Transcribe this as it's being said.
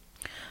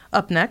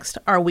Up next,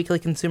 our weekly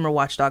consumer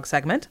watchdog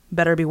segment,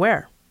 Better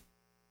Beware.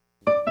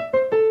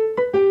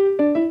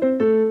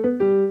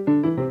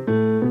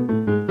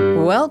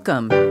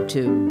 Welcome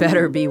to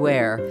Better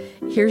Beware.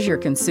 Here's your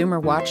consumer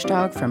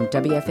watchdog from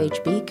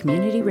WFHB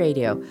Community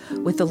Radio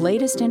with the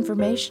latest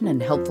information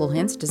and helpful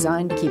hints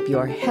designed to keep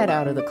your head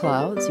out of the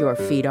clouds, your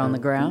feet on the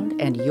ground,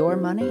 and your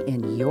money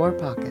in your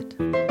pocket.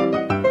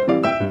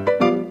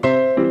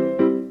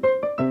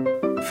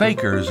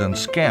 Fakers and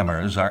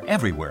scammers are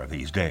everywhere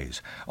these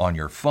days, on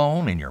your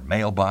phone, in your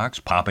mailbox,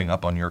 popping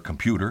up on your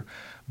computer,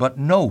 but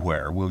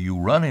nowhere will you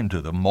run into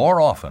them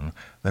more often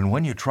than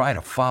when you try to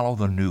follow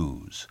the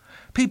news.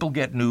 People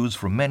get news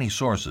from many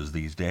sources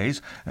these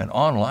days, and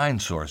online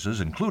sources,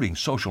 including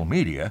social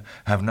media,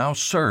 have now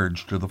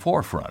surged to the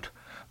forefront.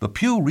 The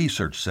Pew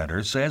Research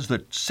Center says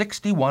that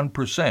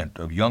 61%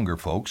 of younger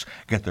folks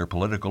get their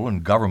political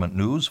and government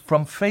news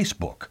from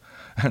Facebook,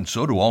 and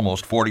so do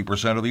almost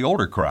 40% of the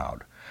older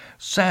crowd.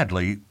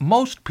 Sadly,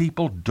 most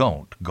people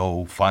don't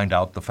go find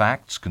out the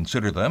facts,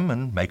 consider them,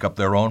 and make up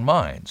their own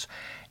minds.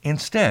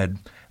 Instead,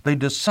 they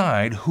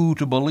decide who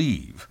to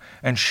believe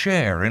and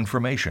share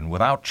information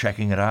without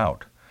checking it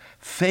out.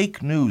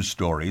 Fake news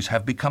stories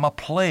have become a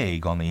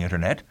plague on the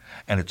internet,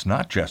 and it's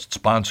not just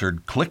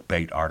sponsored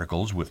clickbait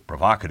articles with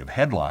provocative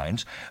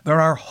headlines.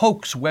 There are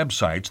hoax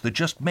websites that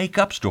just make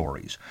up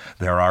stories.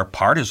 There are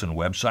partisan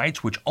websites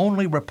which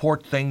only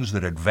report things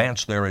that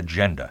advance their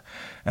agenda.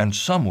 And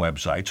some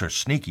websites are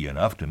sneaky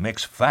enough to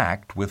mix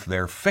fact with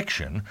their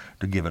fiction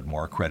to give it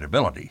more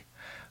credibility.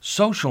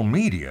 Social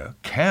media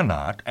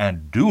cannot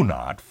and do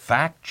not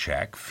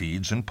fact-check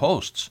feeds and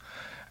posts,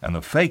 and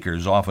the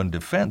fakers often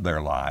defend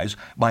their lies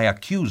by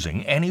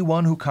accusing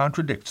anyone who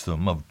contradicts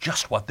them of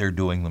just what they're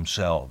doing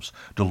themselves,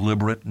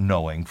 deliberate,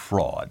 knowing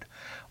fraud.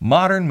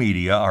 Modern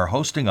media are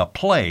hosting a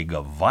plague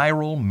of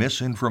viral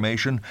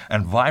misinformation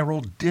and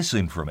viral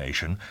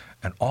disinformation,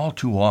 and all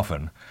too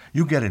often,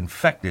 you get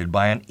infected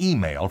by an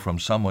email from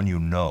someone you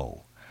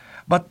know.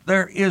 But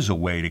there is a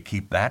way to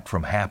keep that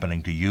from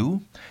happening to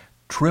you.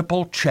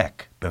 Triple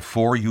check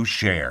before you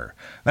share.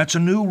 That's a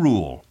new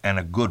rule and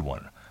a good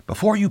one.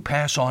 Before you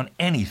pass on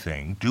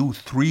anything, do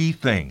 3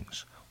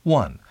 things.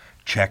 1.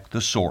 Check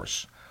the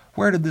source.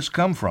 Where did this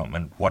come from,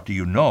 and what do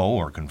you know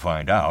or can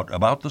find out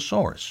about the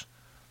source?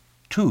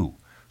 2.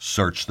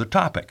 Search the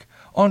topic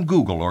on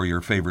Google or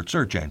your favorite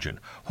search engine.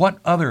 What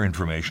other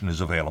information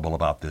is available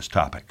about this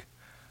topic?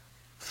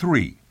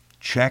 3.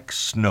 Check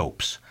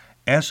Snopes.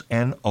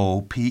 Snopes.com.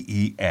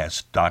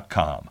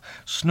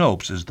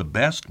 Snopes is the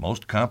best,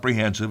 most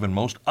comprehensive, and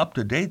most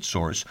up-to-date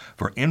source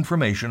for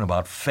information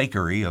about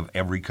fakery of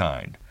every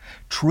kind.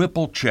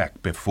 Triple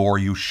check before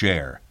you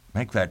share.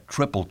 Make that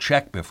triple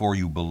check before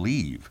you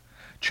believe.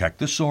 Check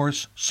the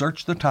source,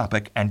 search the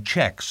topic, and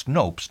check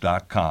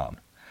Snopes.com.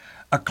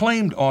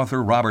 Acclaimed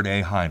author Robert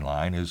A.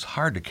 Heinlein is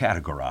hard to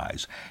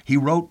categorize. He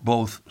wrote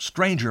both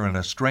Stranger in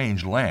a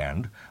Strange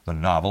Land, the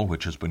novel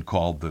which has been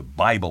called the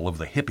Bible of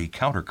the hippie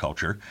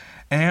counterculture,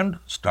 and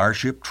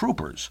Starship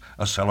Troopers,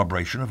 a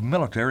celebration of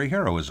military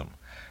heroism.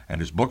 And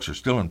his books are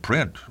still in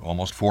print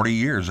almost 40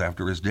 years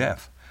after his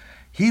death.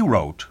 He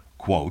wrote,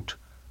 quote,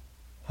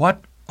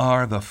 "What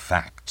are the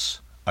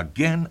facts?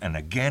 Again and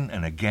again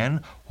and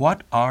again,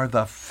 what are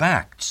the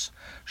facts?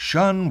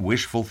 Shun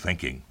wishful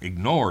thinking,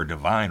 ignore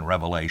divine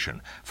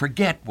revelation,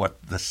 forget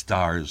what the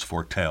stars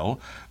foretell,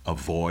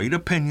 avoid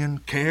opinion,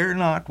 care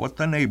not what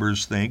the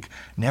neighbors think,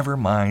 never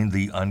mind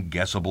the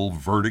unguessable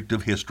verdict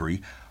of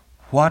history.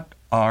 What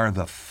are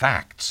the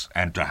facts,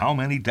 and to how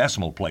many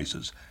decimal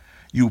places?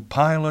 You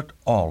pilot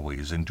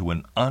always into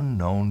an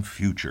unknown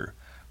future.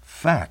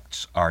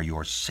 Facts are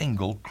your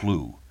single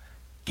clue.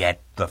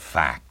 Get the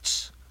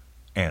facts."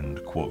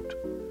 End quote.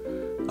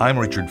 I'm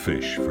Richard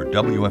Fish for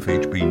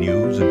WFHB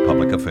News and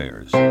Public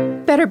Affairs.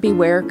 Better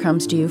Beware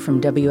comes to you from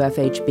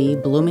WFHB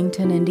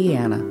Bloomington,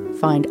 Indiana.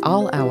 Find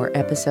all our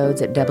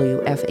episodes at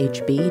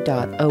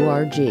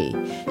WFHB.org.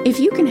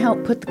 If you can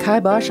help put the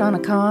kibosh on a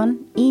con,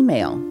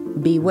 email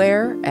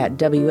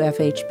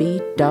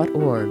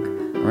beware@WFHB.org.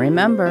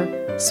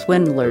 Remember,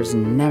 swindlers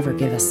never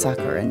give a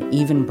sucker an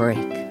even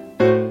break.